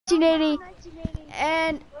1980,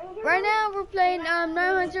 and right now we're playing Night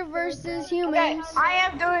Hunter versus Humans. Okay, I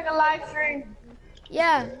am doing a live stream.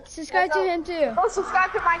 Yeah, subscribe to him too. Go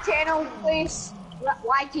subscribe to my channel, please.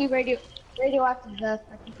 YT Radioactive Death.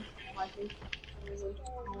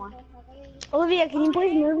 Olivia, can you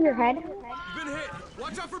please move your head? You've been hit.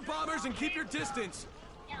 Watch out for bombers and keep your distance.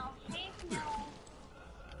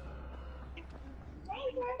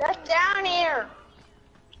 Get down here.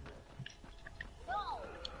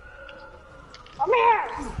 Come here.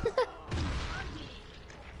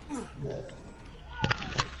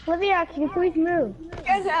 Olivia, can you please move?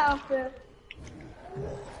 Get out there.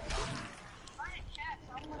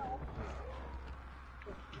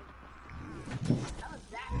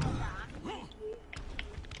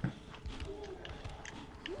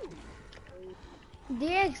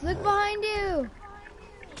 DX, look behind you.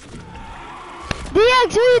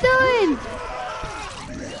 DX, what are you doing?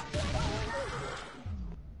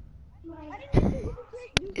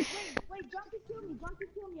 Wait, John could kill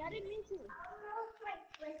me. I didn't mean to.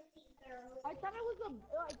 I thought it was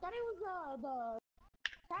the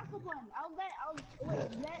tackle button.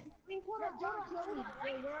 John kill me.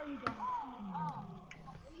 Wait, where are you going?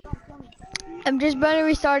 John, kill me. I'm just barely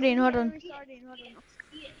restarting. Hold on.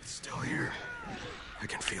 It's still here. I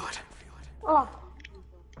can feel it. Oh.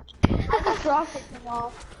 I just dropped it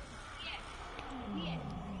off.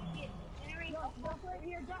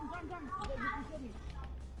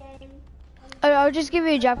 I'll just give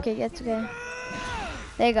you a drop kick. It's okay.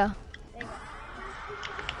 There you go.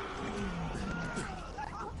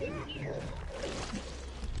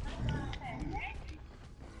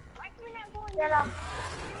 Get up.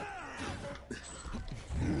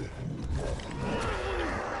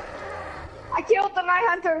 I killed the Night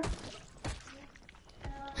Hunter.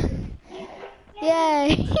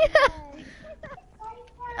 Yay!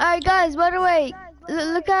 Alright guys, by the way,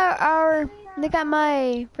 look at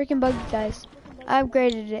my freaking buggy, guys. I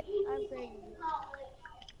upgraded it.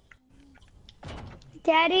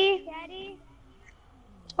 Daddy?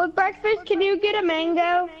 With breakfast, can you get a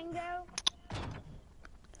mango?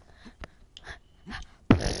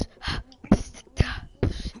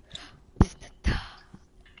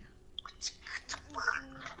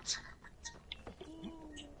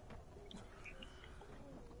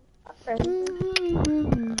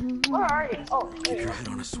 Where are you? Oh, Keep your head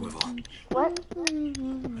on a swivel. what?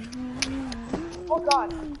 Oh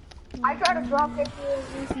god. I tried to drop it.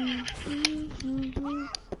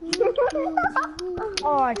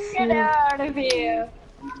 Oh, Get shoot. out of here.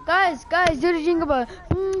 Guys, do the jingle bell.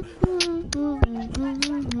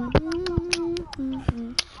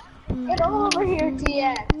 Get over here,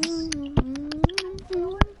 TX.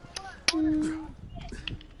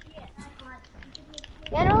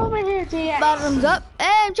 Get over here, TX. Bottoms up.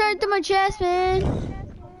 Hey, I'm trying to do my chest, man.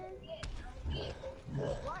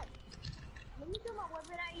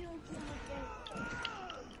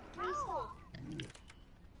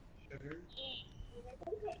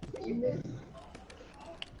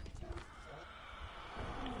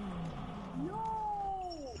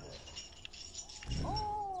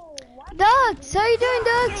 Ducks, how you doing,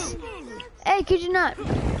 Ducks? Hey, could you not?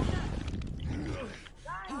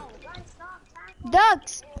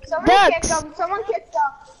 Ducks! Somebody kicked Ducks! him. Someone kicked him.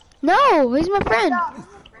 No, he's my friend.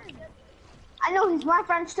 I know he's my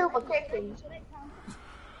friend too, but kick him.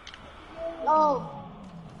 No.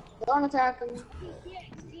 Don't attack him.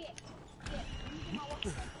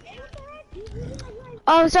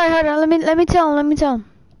 Oh, sorry, hold on. Let me tell him.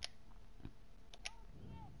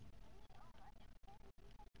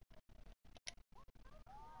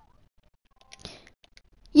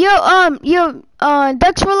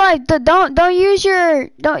 Ducks for life. Don't use your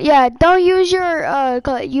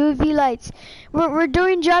UV lights. We're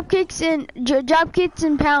doing drop kicks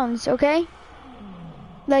and pounds, okay?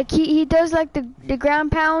 Like he does like the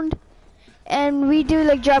ground pound, and we do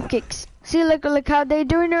like drop kicks. See, like how they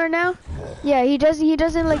doing it right now? Yeah, he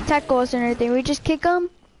doesn't like tackle us or anything. We just kick him,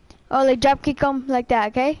 or like drop kick him like that,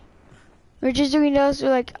 okay? We're just doing those.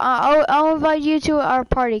 Like I'll invite you to our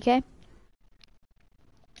party, okay?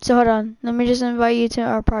 So hold on, let me just invite you to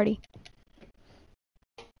our party.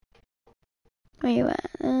 Where you at?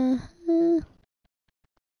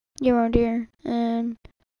 You're around here, and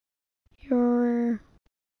you're.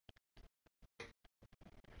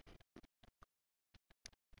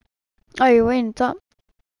 Oh, you're way in the top.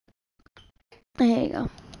 There you go.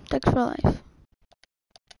 Ducks for life.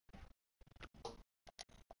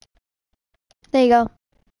 There you go.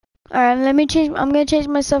 Alright, I'm gonna change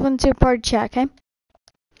myself into a party chat, okay?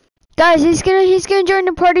 Guys, he's gonna join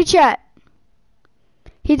the party chat.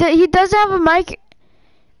 He doesn't have a mic.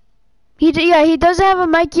 Yeah, he doesn't have a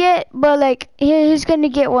mic yet, but like he's gonna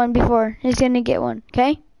get one before. He's gonna get one,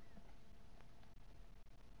 okay?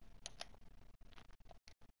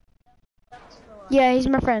 Yeah, he's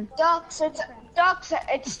my friend. Ducks, it's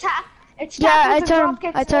Yeah, tackles I and told him. drop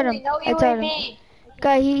kicks I told only. him. No I you told and him. me.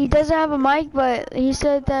 Guy, he doesn't have a mic, but he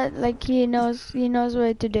said that like he knows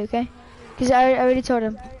what to do, okay? Cause I already told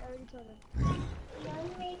him.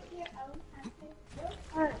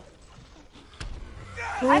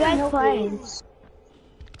 Who are you guys playing?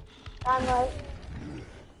 I'm like,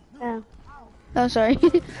 Yeah. Oh, sorry.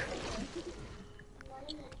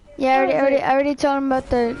 Yeah, I already told him about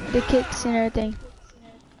the kicks and everything.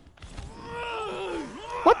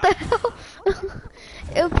 What the hell?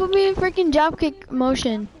 It put me in freaking drop kick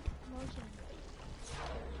motion.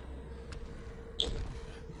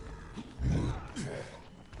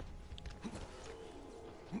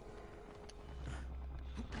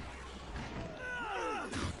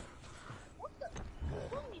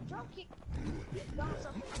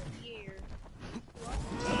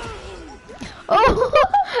 Oh!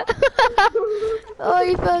 Oh,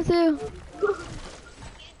 you fell too.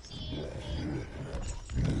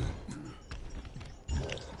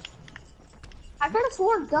 I could have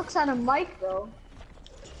sworn ducks had a mic though.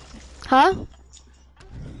 Huh?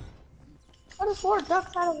 I could have sworn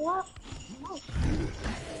ducks had a mic.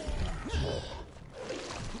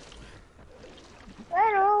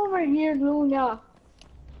 Right over here, Luna.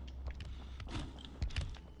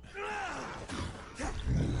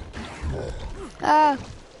 Ah.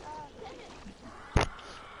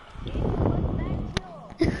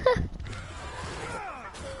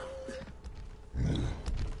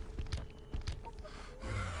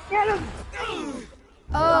 Get him!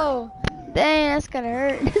 Oh, dang, that's gonna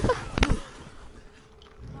hurt.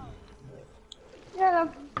 Get him!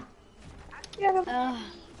 Get him!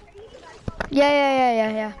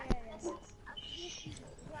 Yeah.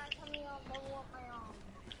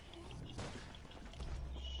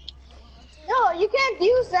 No, you can't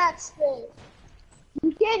use that stick.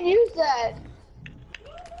 You can't use that.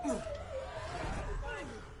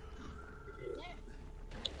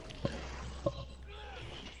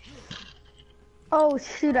 Oh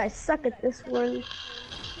shoot, I suck at this one.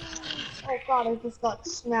 Oh god, I just got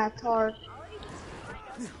smacked hard.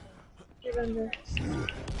 Get under.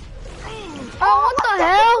 Oh, what the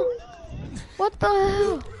hell? What the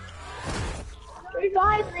hell?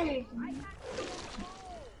 Revive me! What?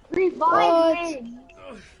 Revive me!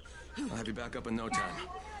 I'll have you back up in no time.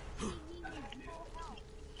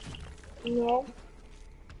 No.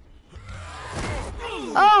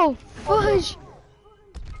 Oh, fudge.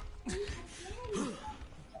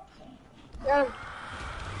 Get him.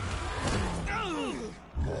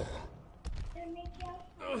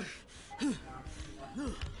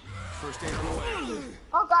 First aid on the way.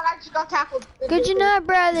 Oh god, I just got tackled. Good job,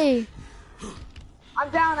 Bradley. I'm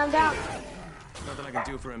down, I'm down. Nothing I can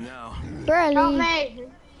do for him now. Help Bradley. me!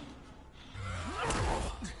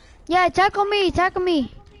 Yeah, tackle me, tackle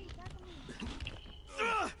me.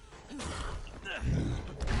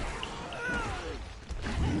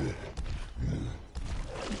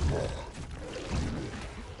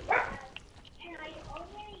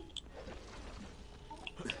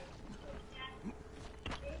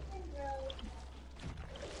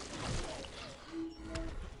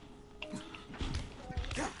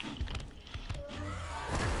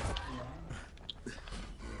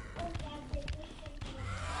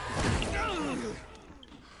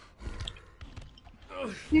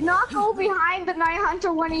 Do not go behind the Night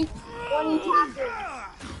Hunter when he tackles.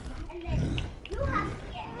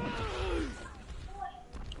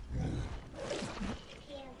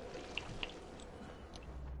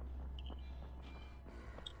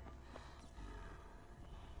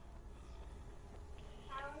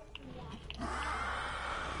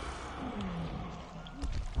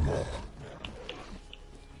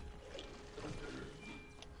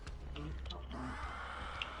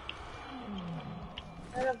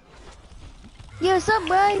 Yo, what's up,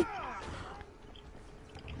 boy?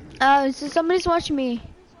 So somebody's watching me.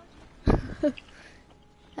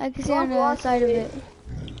 I can see on the side of it.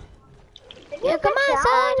 Yeah, come on,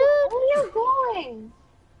 son, dude. Where are you going?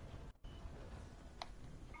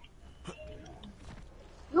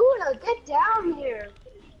 Luna, get down here.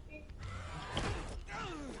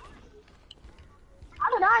 How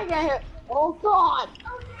did I get hit? Oh god.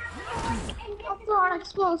 I'm throwing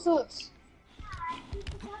explosives.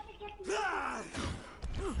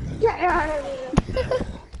 Get out of here.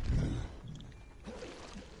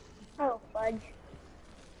 Oh fudge.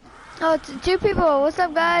 Oh, two people. What's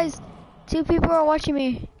up, guys? Two people are watching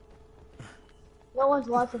me. No one's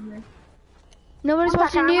watching me. Nobody's One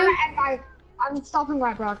second, watching you? I'm stopping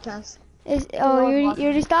my broadcast. Oh, you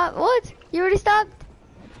already stopped? What? You already stopped?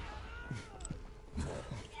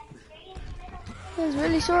 It was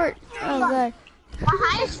really short. Oh god. My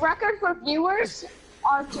highest record for viewers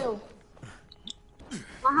are 2.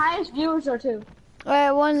 My highest viewers are 2.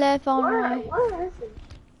 Alright, one left on my... Where is he?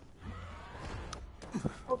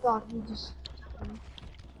 Oh god, he just...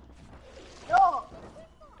 No!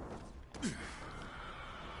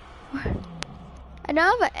 I don't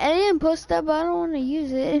have an alien poster, but I don't want to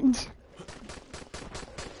use it.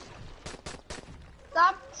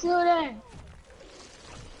 Stop shooting!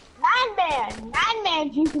 9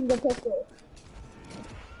 man's using the pistol.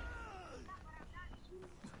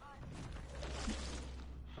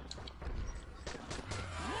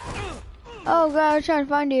 Oh god, I was trying to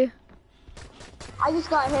find you. I just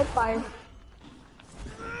got hit by him.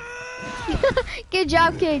 Good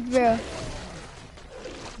job, kids, bro.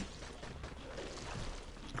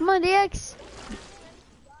 Come on, DX.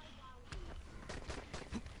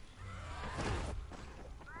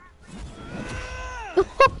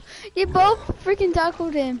 You both freaking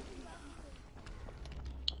tackled him.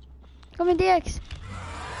 Come on, DX.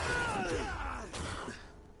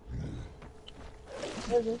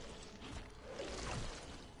 Where is it?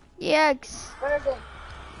 DX. Where is it?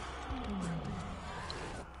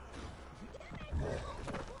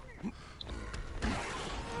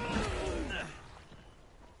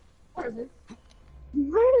 Where is it?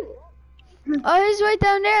 Where is it? Oh, he's right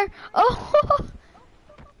down there. Oh,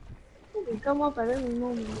 Come up, I didn't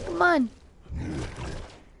know me. come on.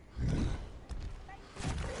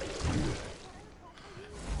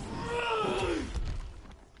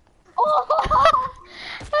 Oh!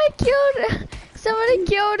 I killed him. Somebody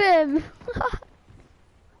killed him.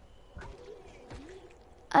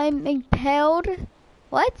 I'm impaled.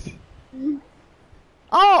 What?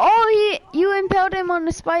 Oh, you impaled him on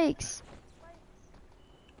the spikes.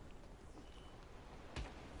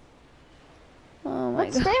 Oh my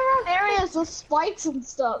But god. stay around areas with spikes and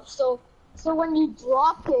stuff, so when you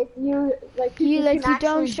drop it, you You can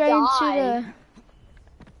don't actually straight die. into the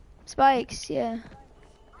spikes, yeah.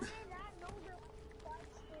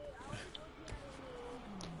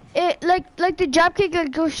 It like the drop kick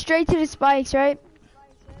like goes straight to the spikes, right?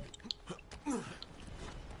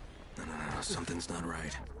 Something's not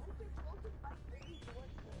right.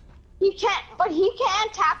 He can't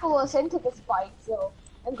tackle us into the spikes, so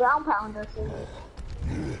and ground pound us.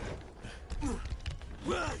 If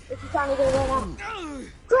you're trying to get it right now.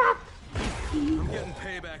 Crap! I'm getting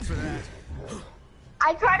payback for that.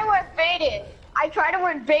 I try to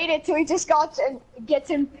invade it till he just gets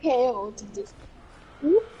impaled. Just...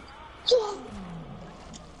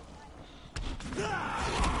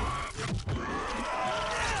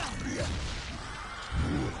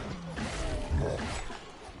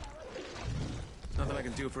 Nothing I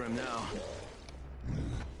can do for him now.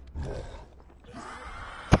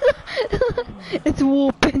 It's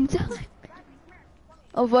whooping time.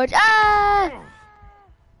 Overwatch. Ah!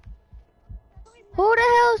 Who the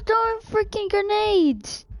hell's throwing freaking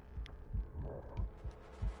grenades?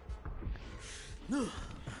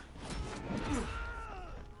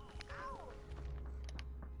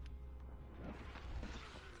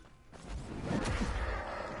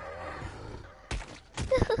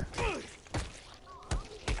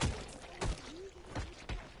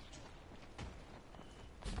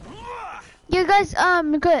 You guys,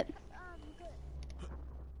 good.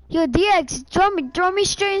 Yo, DX, throw me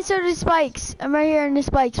straight into the spikes. I'm right here in the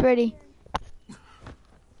spikes, ready.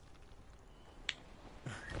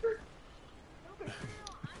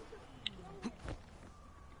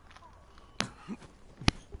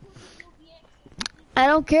 I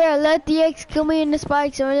don't care. Let DX kill me in the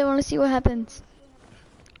spikes. I really want to see what happens.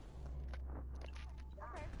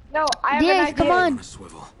 No, I have an DX, idea. come on.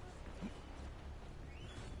 Swivel.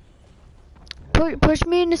 Push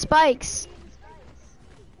me in the spikes.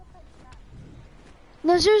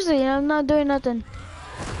 No, seriously, I'm not doing nothing.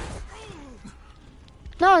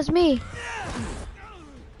 No, it's me.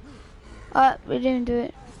 We didn't do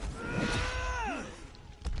it.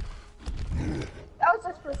 That was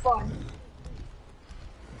just for fun.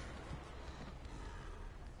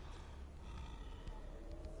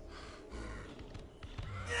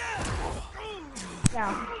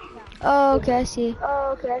 Yeah. Oh, okay, I see.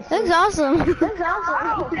 Oh, okay. That's awesome. That's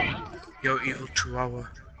awesome. Yo, Evil Chihuahua.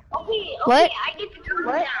 Okay, What? I get to do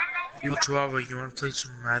what? Evil Chihuahua, you wanna play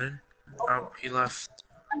some Madden? Oh, he left.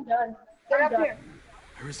 I'm done. Get up here.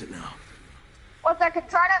 Where is it now? 1 second.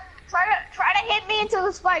 Try to hit me into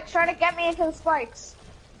the spikes. Try to get me into the spikes.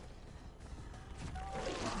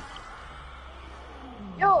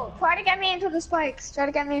 Yo, try to get me into the spikes. Try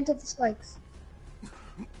to get me into the spikes.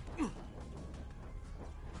 No,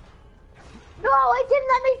 it didn't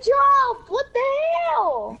let me jump. What the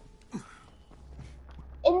hell?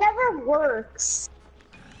 It never works.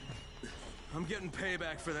 I'm getting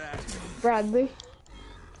payback for that. Bradley.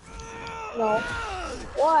 No.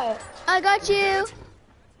 What? I got you.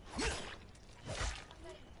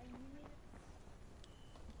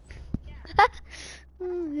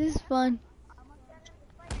 This is fun.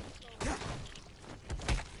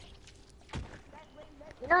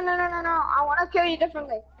 No. I want to kill you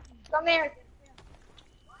differently. Come here.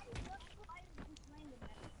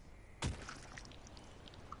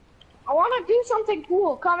 I want to do something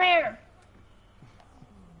cool. Come here.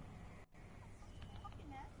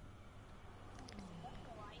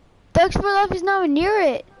 Ducks for Life is nowhere near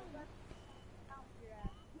it.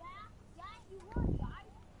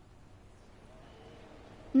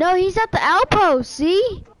 No, he's at the outpost,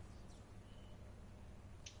 see?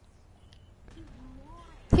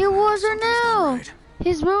 He was right now.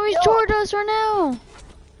 His movie's toward us right now.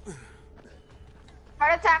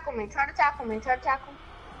 Try to tackle me. Try to tackle me. Try to tackle me.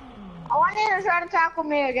 I want you to try to tackle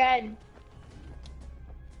me again.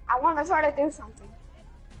 I want to try to do something.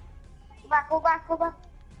 Go back, go back, go back.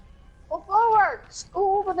 Go forward.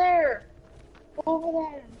 Go over there. Go over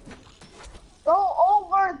there. Go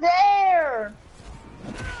over there.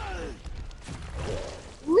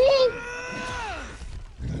 Leave.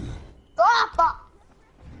 Stop.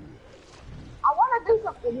 I want to do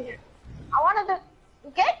something here. I want to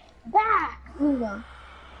do. Get back, Luna.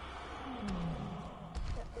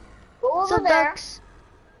 Go over So there. Ducks.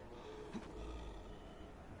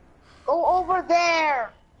 Go over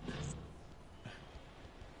there.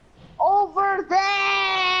 Over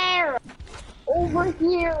there. Over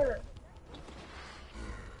here.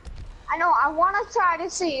 I know, I want to try to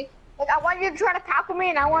see. Like, I want you to try to tackle me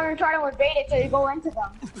and I want to try to invade it till you go into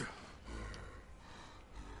them.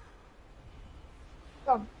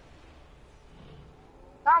 Come.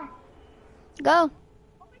 Come. Go.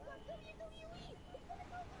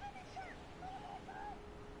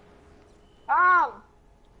 Come.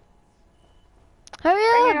 Hurry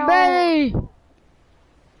Bring it up, on. Barry.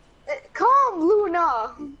 Come,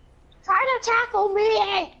 Luna. Try to tackle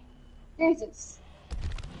me. Jesus.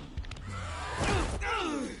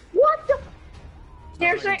 What the?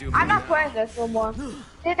 Seriously? I'm not playing this no more.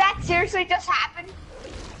 Did that seriously just happen?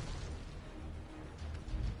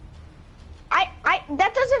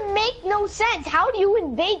 That doesn't make no sense. How do you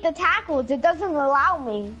invade the tackles? It doesn't allow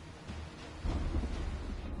me.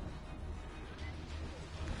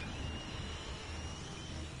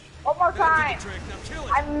 One more time.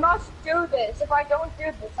 I must do this. If I don't do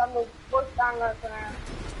this, I'm the worst download fan.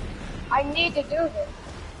 I need to do this.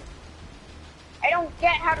 I don't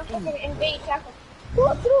get how to fucking invade tackle.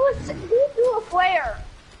 Who threw a flare?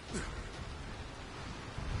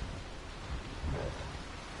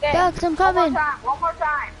 Okay, Ducks, I'm coming. One more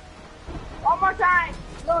time.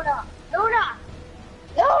 Luna.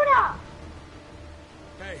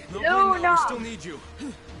 Hey, no blame now, Luna. we still need you.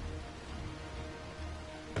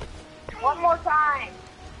 One more time.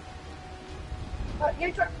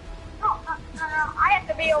 You try. No. I have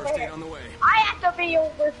to be over First aid here. on the way. I have to be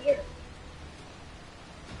over here.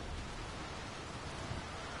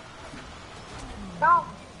 Come.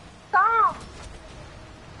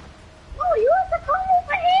 No, you have to come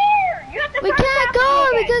over here. You have to We try to can't tackle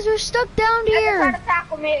go me again. because we're stuck down You have to here. try to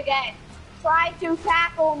tackle me again. Try to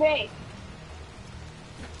tackle me.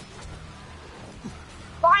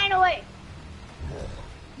 Finally.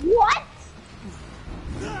 What?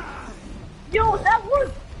 Yo, that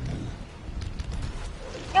was.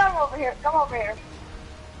 Come over here.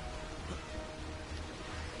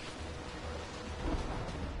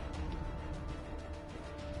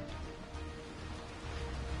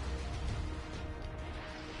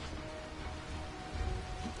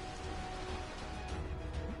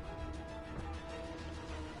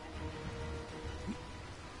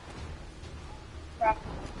 Crap.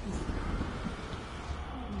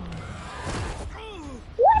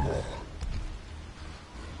 What?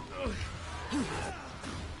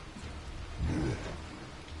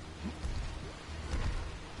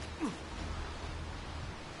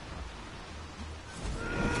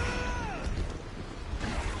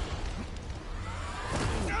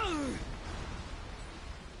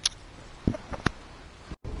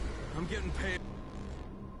 I'm getting paid.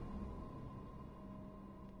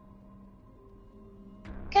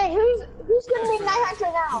 Okay, who's gonna be Night Hunter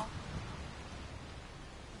now?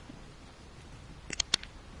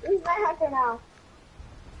 Who's Night Hunter now?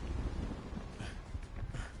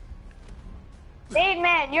 Big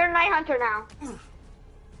man, you're Night Hunter now.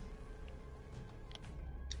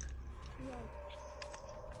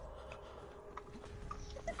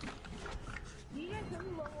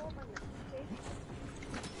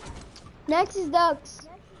 Next is ducks.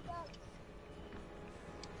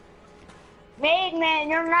 Made man,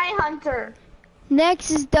 you're Night Hunter.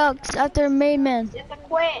 Next is ducks after maid man. You have to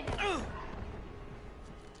quit.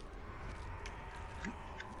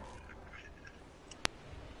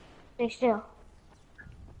 Stay still.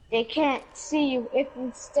 They can't see you if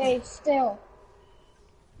you stay still.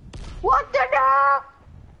 What the hell?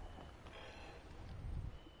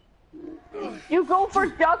 You go for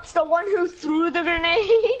ducks, the one who threw the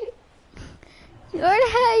grenade? Where the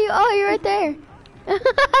hell are you? Oh, you're right there.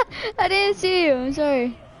 I didn't see you. I'm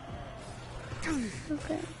sorry.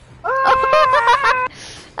 Okay.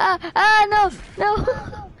 No.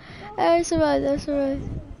 I survived.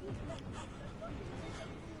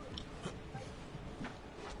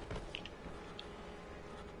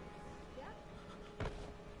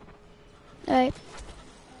 Alright.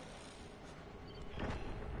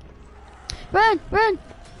 Run!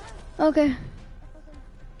 Okay.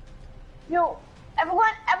 Yo,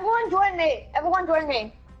 everyone join me. Everyone join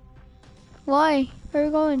me. Why? Where are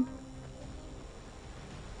we going?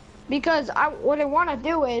 Because what I want to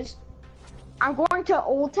do is, I'm going to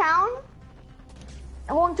Old Town.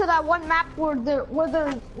 I'm going to that one map where there's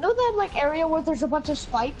that like area where there's a bunch of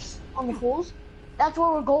spikes on the poles. That's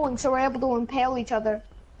where we're going, so we're able to impale each other.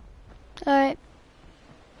 Alright.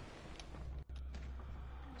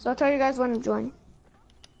 So I'll tell you guys when to join.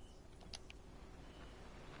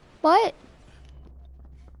 What?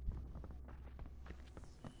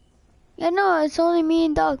 Yeah, no, it's only me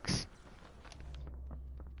and ducks.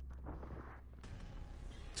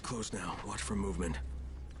 It's close now. Watch for movement.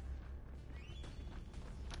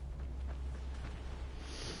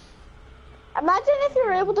 Imagine if you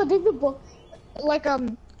were able to do the book, like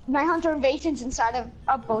Night Hunter Invasions inside of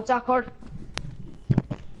a boat record.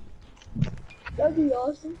 That'd be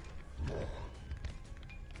awesome.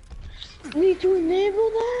 I need to enable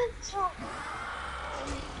that.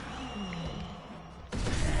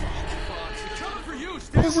 Coming for you.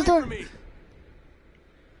 Stay Close the away door. from me.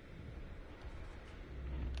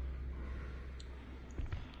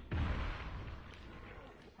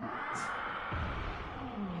 I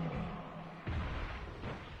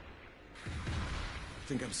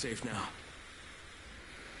think I'm safe now.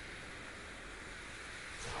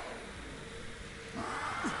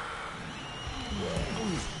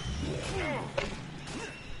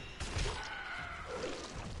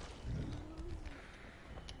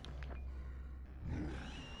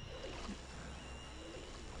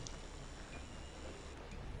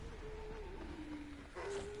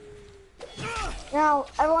 Now,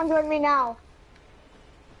 everyone join me now.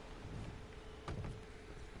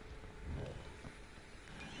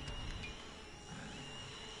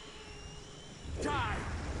 Die.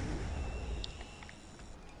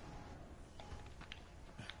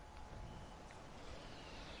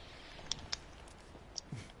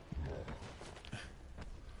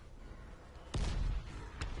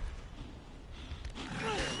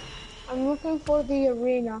 I'm looking for the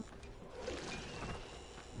arena.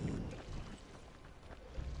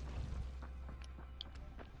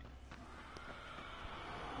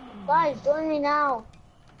 Guys, join me now.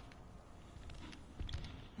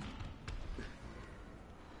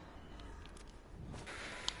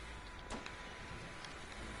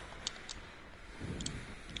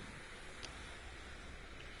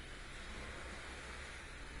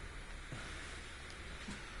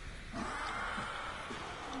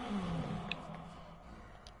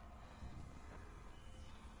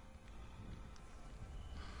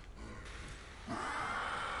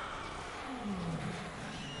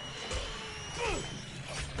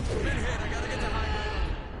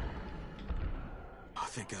 Oh,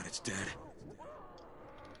 thank God it's dead.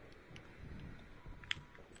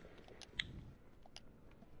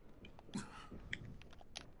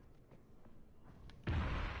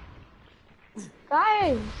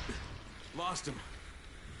 Guys, Lost him.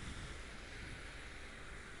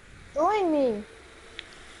 join me.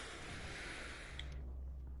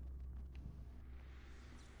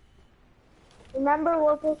 Remember,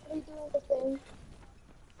 we're supposed to be doing the thing.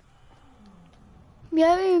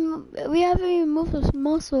 We haven't even moved this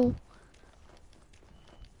muscle.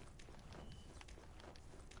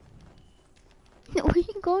 What are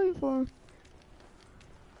you going for?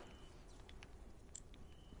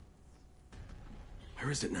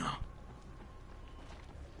 Where is it now?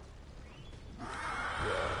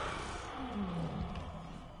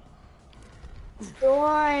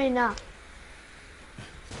 Join.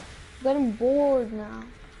 Getting bored now.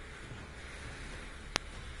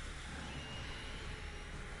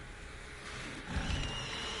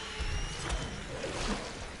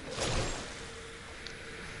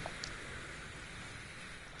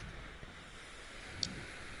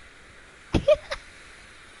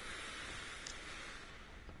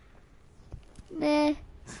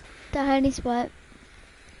 The honey spot.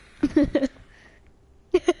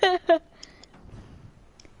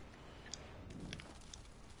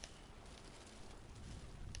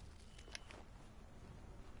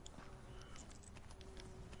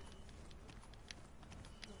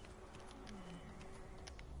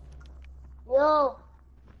 Yo.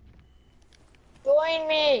 Join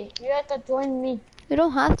me. You have to join me. You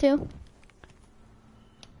don't have to.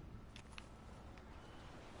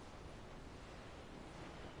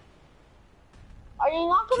 Are you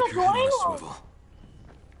not gonna Keep your head on join a or? swivel.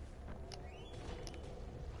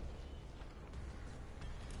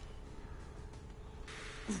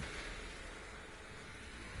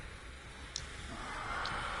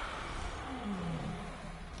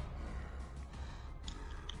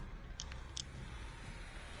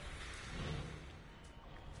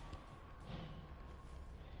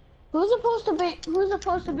 Who's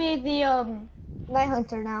supposed to be the night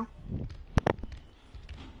hunter now?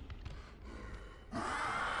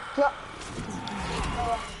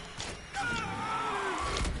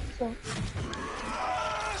 So,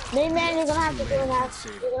 man, you're gonna have to do that.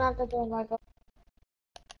 You're gonna have to do it like a.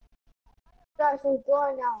 Guys, who's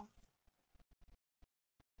going now?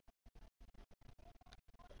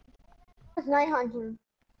 It's night hunter.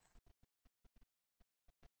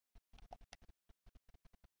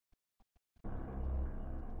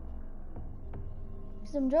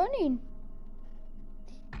 So I'm joining.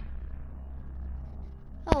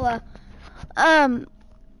 Oh well.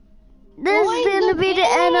 This is Join gonna the be the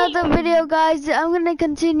end of the game. video, guys. I'm gonna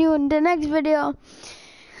continue in the next video.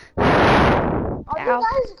 Are Ow. you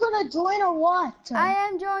guys gonna join or what? I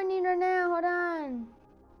am joining her now. Hold on.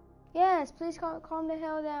 Yes, please calm the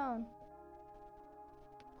hell down.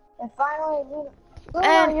 And finally,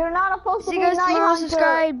 And you're not supposed to See be you guys night tomorrow. hunter.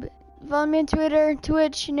 Subscribe. Follow me on Twitter,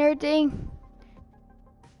 Twitch, and everything.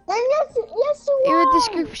 Then yes, you In the are.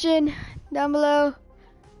 description down below.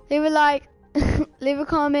 Leave a like, leave a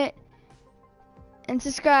comment, and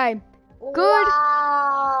subscribe. Good.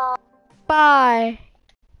 Wow. Bye.